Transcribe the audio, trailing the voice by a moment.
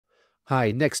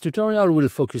Hi, next tutorial will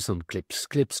focus on clips.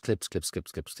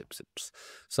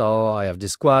 So I have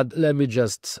this quad. Let me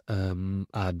just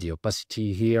add the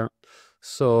opacity here.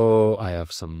 So I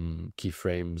have some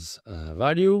keyframes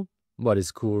value. What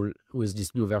is cool with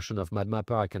this new version of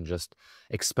MadMapper, I can just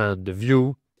expand the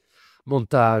view.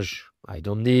 Montage, I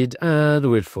don't need, and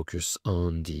we'll focus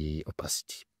on the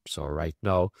opacity. So right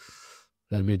now,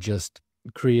 let me just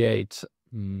create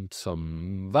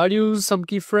some values, some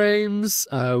keyframes.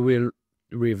 We'll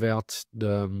revert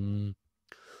the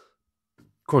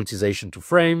quantization to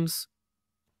frames,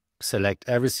 select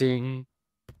everything,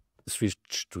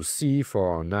 switch to C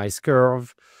for a nice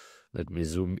curve. Let me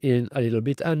zoom in a little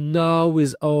bit. And now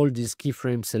with all these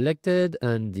keyframes selected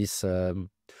and this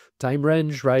time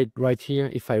range right here,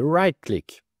 if I right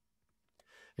click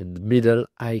in the middle,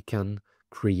 I can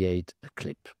create a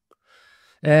clip.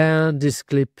 And this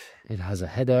clip, it has a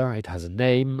header, it has a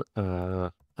name,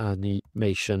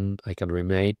 animation. I can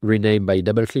rename by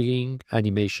double clicking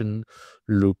animation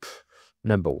loop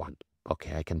number 1.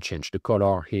 Okay, I can change the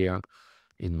color here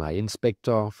in my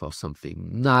inspector for something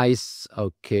nice.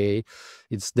 Okay,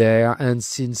 it's there. And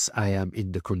since I am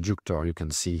in the conductor, you can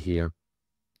see here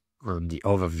on the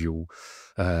overview,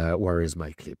 where is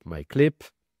my clip? My clip,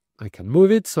 I can move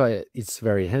it, so it's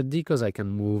very handy because I can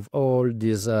move all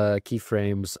these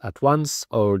keyframes at once,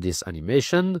 all this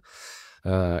animation.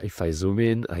 If I zoom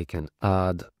in, I can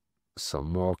add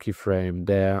some more keyframe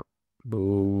there.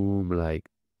 Boom, like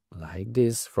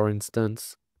this, for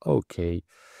instance. Okay,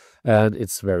 and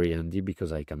it's very handy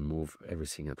because I can move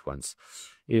everything at once.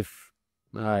 If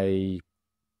I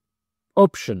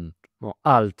Option or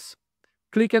Alt,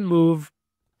 click and move,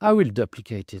 I will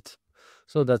duplicate it.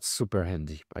 So that's super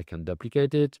handy. I can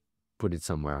duplicate it, put it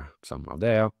somewhere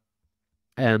there.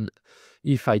 And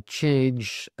if I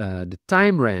change the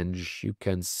time range, you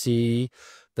can see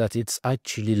that it's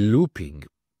actually looping.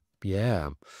 Yeah.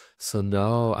 So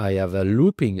now I have a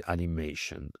looping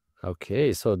animation.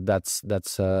 Okay, so that's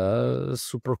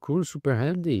super cool, super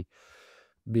handy,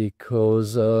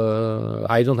 because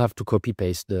I don't have to copy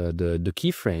paste the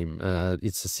keyframe.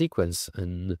 It's a sequence,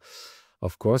 and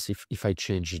of course, if I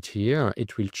change it here,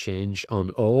 it will change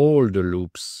on all the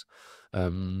loops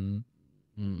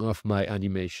of my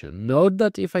animation. Note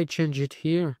that if I change it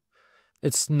here,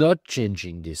 it's not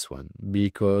changing this one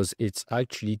because it's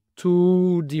actually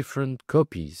 2 different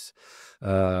copies.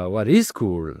 What is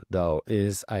cool though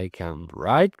is I can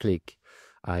right click,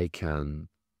 I can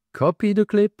copy the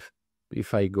clip.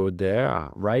 If I go there,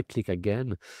 right click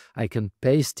again, I can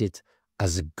paste it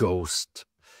as a ghost.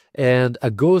 And a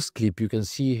ghost clip, you can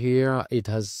see here, it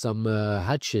has some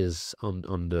hatches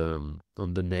on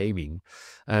the naming.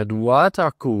 And what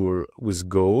are cool with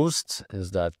ghost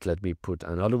is that, let me put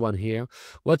another one here.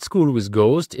 What's cool with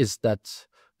ghost is that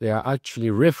they are actually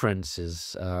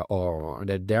references, or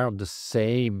that they are the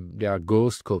same, they are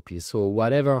ghost copies. So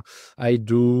whatever I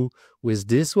do with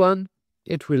this one,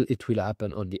 it will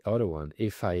happen on the other one.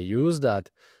 If I use that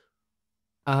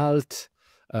Alt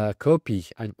copy,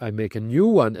 I make a new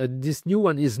one, and this new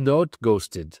one is not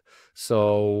ghosted.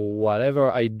 So whatever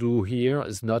I do here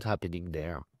is not happening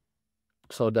there.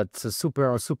 So that's a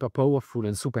super powerful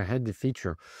and super handy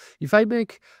feature. If I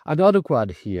make another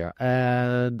quad here,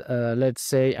 and let's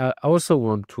say I also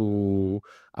want to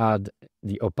add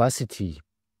the opacity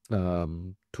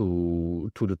to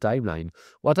the timeline,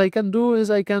 what I can do is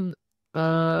I can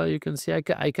you can see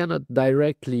I cannot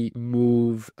directly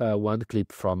move one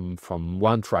clip from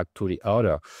one track to the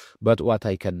other, but what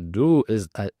I can do is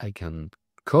I can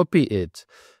copy it,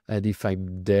 and if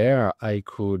I'm there, I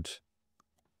could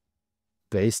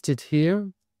paste it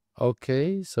here.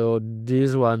 Okay, so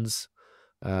these ones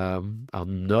are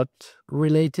not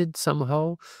related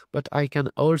somehow, but I can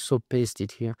also paste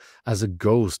it here as a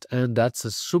ghost, and that's a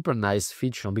super nice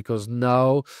feature because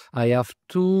now I have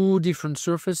 2 different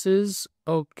surfaces.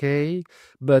 Okay,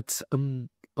 but on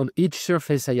each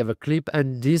surface I have a clip,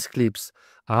 and these clips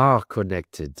are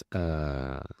connected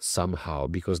somehow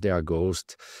because they are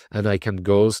ghost, and I can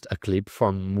ghost a clip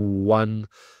from one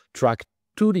track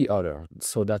to the other.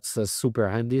 So that's super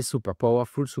handy, super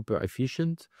powerful, super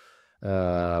efficient.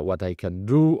 What I can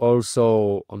do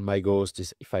also on my ghost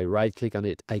is if I right click on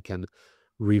it, I can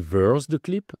reverse the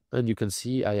clip, and you can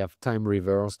see I have time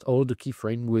reversed all the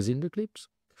keyframe within the clips.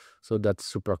 So that's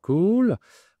super cool.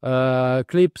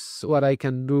 Clips, what I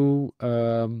can do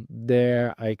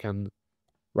there, I can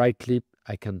right click,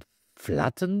 I can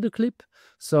flatten the clip.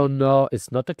 So now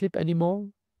it's not a clip anymore.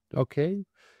 Okay.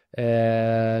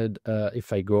 And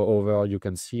if I go over, you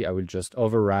can see I will just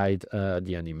override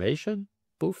the animation.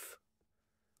 Poof.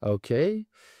 Okay.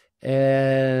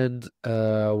 And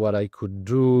what I could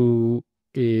do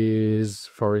is,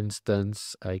 for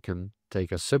instance, I can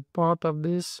take a subpart of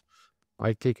this.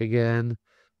 I click again,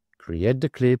 create the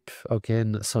clip. Okay,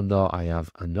 so now I have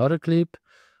another clip.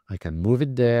 I can move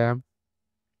it there.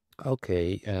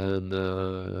 Okay,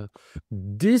 and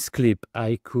this clip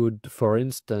I could, for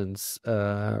instance,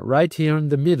 right here in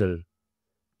the middle,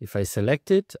 if I select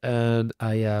it and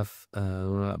I have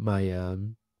my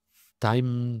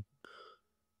time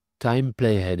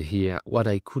playhead here, what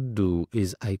I could do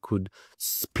is I could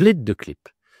split the clip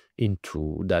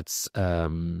into. That's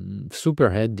super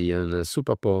handy and a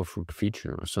super powerful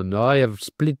feature. So now I have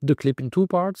split the clip in two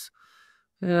parts.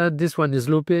 This one is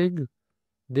looping.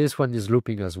 This one is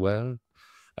looping as well.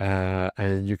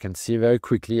 And you can see very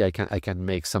quickly I can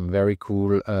make some very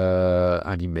cool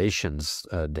animations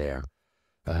there.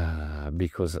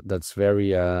 Because that's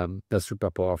that's super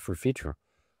powerful feature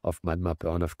of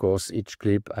MadMapper. And of course, each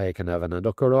clip I can have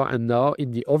another color. And now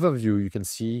in the overview, you can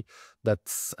see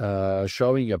that's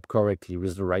showing up correctly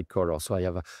with the right color. So I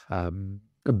have a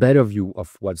better view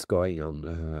of what's going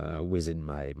on within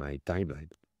my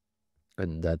timeline.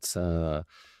 And that's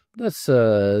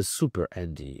super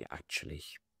handy, actually.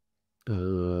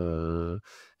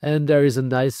 And there is a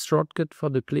nice shortcut for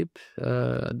the clip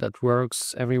that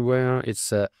works everywhere.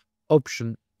 It's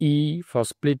Option E for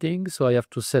splitting. So I have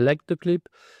to select the clip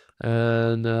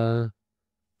and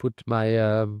put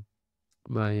my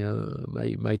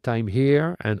my time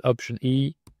here, and Option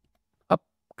E, up,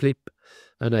 clip,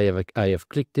 and I have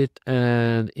clicked it,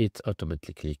 and it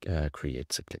automatically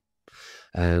creates a clip.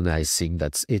 And I think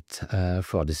that's it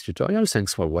for this tutorial.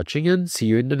 Thanks for watching, and see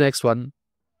you in the next one.